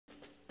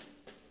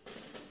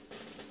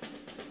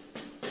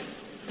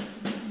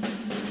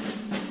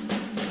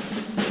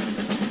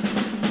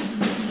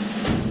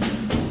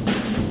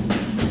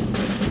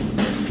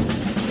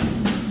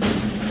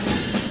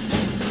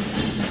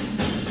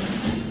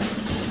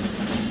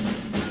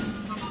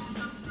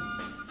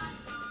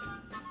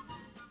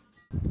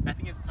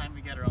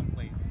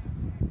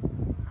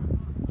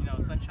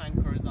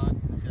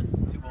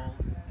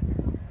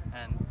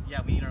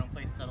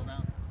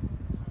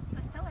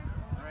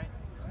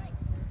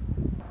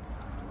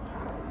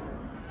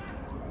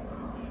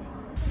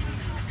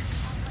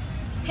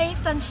Hey,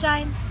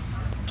 sunshine.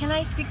 Can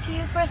I speak to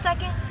you for a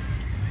second?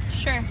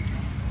 Sure.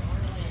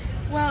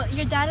 Well,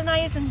 your dad and I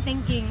have been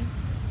thinking,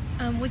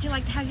 would you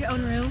like to have your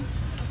own room?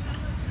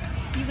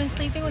 You've been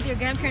sleeping with your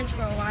grandparents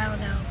for a while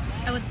now.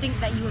 I would think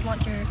that you would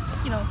want your,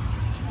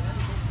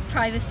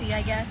 privacy,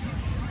 I guess.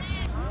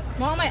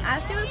 Mom, I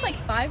asked you this like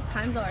 5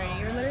 times already.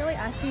 You're literally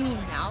asking me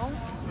now?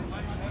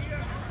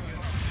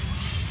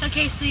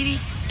 Okay, sweetie,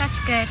 that's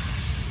good.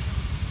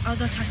 I'll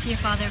go talk to your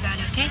father about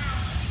it, okay?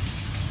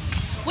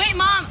 Wait,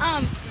 Mom,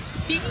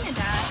 speaking of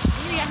Dad, I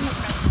need to get him a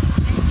present.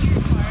 Can I see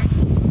your card?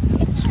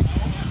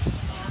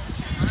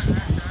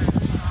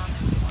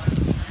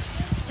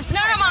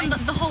 No, Mom,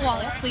 the whole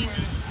wallet, please.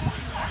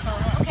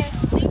 Oh, okay.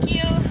 Thank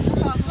you.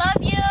 No problem.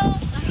 Love you.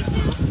 Love you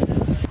too.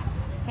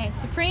 Okay,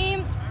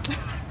 Supreme,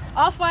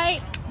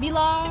 Off-White,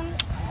 Belong,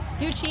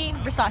 Gucci,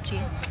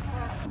 Versace.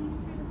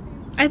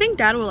 I think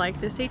Dad will like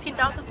this.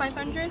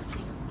 18,500?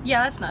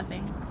 Yeah, that's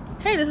nothing.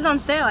 Hey, this is on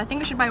sale. I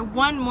think I should buy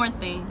one more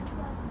thing.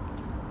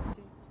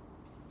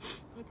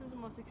 Which is the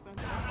most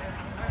expensive?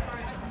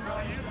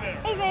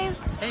 Hey, babe.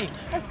 Hey.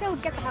 Let's go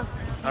get the house.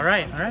 All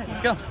right,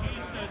 let's go.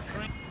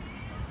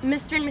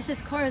 Mr. and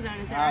Mrs. Corazon,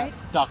 is that right?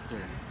 Doctor.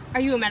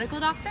 Are you a medical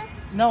doctor?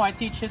 No, I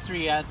teach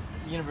history at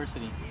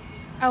university.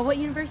 Oh, what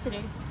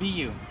university?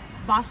 BU.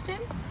 Boston?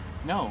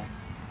 No,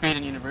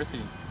 Mayn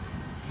University.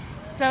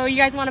 So you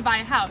guys want to buy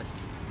a house?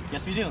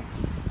 Yes, we do.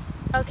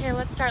 Okay,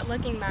 let's start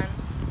looking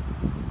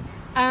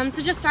then.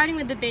 So just starting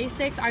with the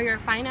basics, are your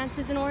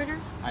finances in order?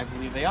 I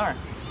believe they are.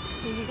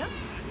 Here you go.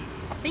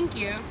 Thank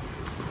you.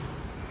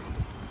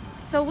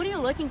 So what are you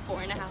looking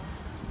for in a house?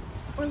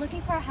 We're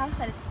looking for a house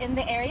that is in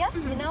the area,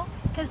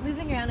 because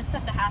moving around is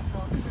such a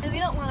hassle, and we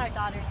don't want our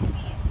daughter to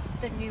be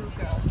the new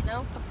girl,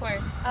 Of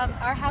course.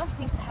 Our house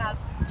needs to have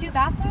 2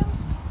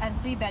 bathrooms and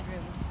 3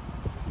 bedrooms,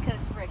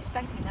 because we're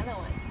expecting another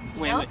one.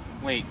 you know?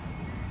 Wait.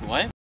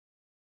 What?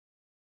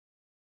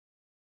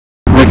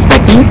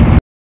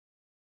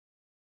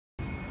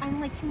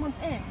 I'm like 2 months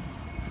in.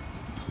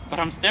 But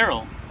I'm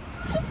sterile.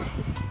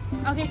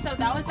 Okay, so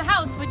that was the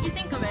house. What'd you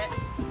think of it?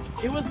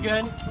 It was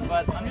good,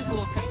 but I'm just a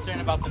little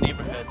concerned about the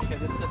neighborhood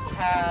because it's a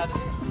tad...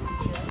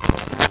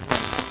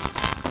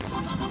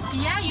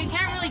 Yeah, you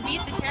can't really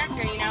beat the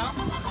character,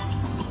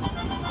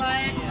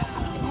 But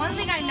one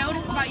thing I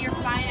noticed about your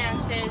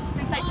finances,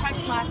 since I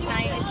checked last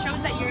night, it shows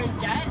that you're in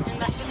debt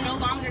and that you no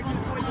longer can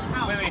afford this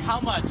house. Wait, how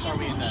much are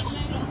we in debt?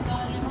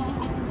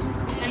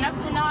 Enough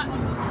to not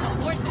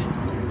afford this.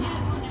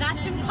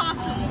 That's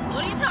impossible.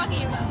 What are you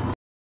talking about?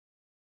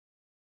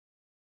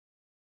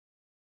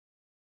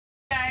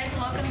 Guys,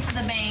 welcome to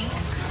the bank.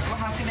 Well,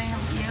 how can I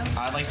help you?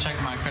 I'd like to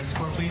check my credit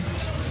score, please.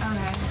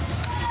 Okay.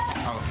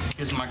 Oh,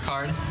 here's my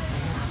card.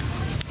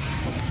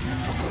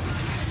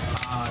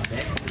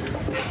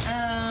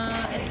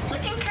 It's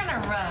looking kind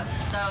of rough,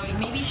 so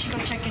maybe you should go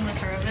check in with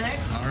her over there.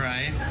 All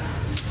right.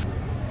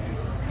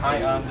 Hi,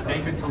 the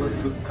banker told us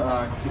to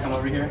come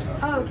over here.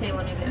 Oh, okay,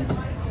 let me get it.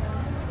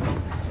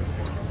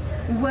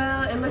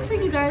 Well, it looks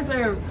like you guys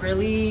are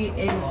really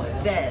in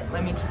debt,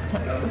 let me just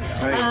tell you.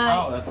 Wait,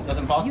 that's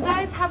impossible. You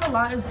guys have a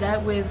lot of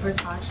debt with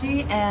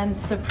Versace and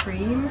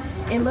Supreme.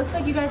 It looks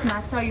like you guys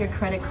maxed out your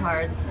credit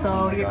cards,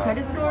 so your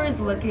credit score is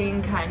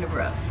looking kind of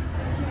rough.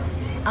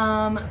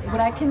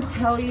 What I can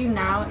tell you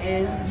now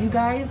is you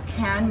guys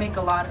can make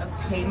a lot of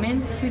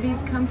payments to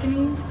these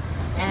companies,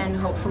 and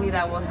hopefully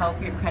that will help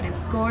your credit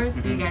score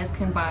so you guys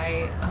can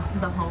buy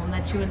the home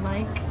that you would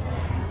like.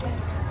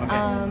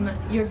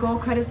 Okay. Your goal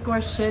credit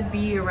score should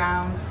be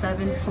around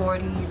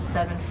 740 to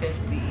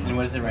 750. And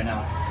what is it right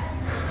now?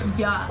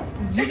 Yeah,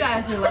 you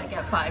guys are like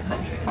at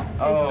 500.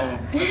 Oh,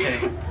 It's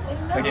bad.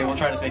 okay. Okay, we'll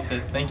try to fix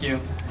it. Thank you.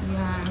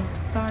 Yeah,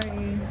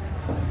 sorry.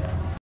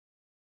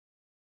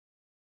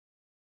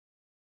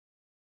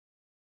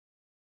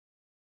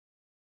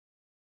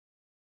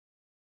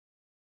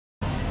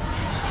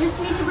 Nice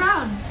to meet you,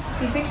 Brown.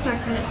 We fixed our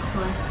credit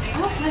score.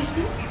 Oh, can I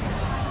see?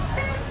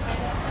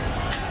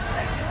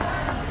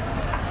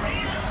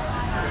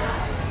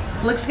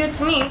 Looks good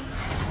to me.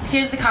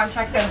 Here's the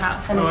contract for the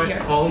house. And it's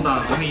yours. Hold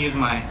on, let me use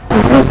my...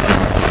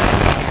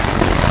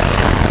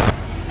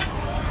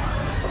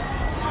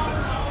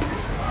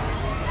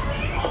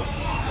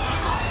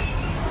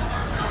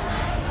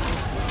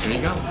 There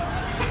you go.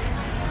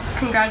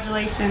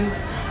 Congratulations.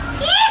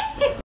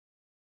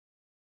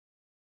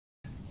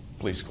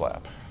 Please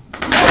clap.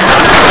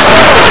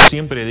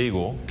 Siempre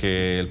digo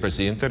que el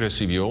presidente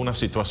recibió una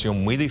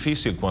situación muy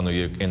difícil cuando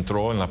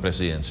entró en la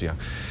presidencia,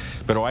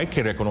 pero hay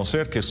que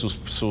reconocer que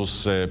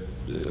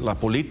la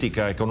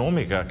política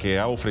económica que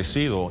ha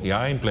ofrecido y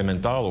ha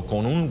implementado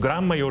con una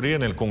gran mayoría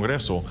en el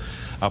Congreso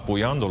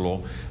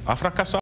apoyándolo ha fracasado.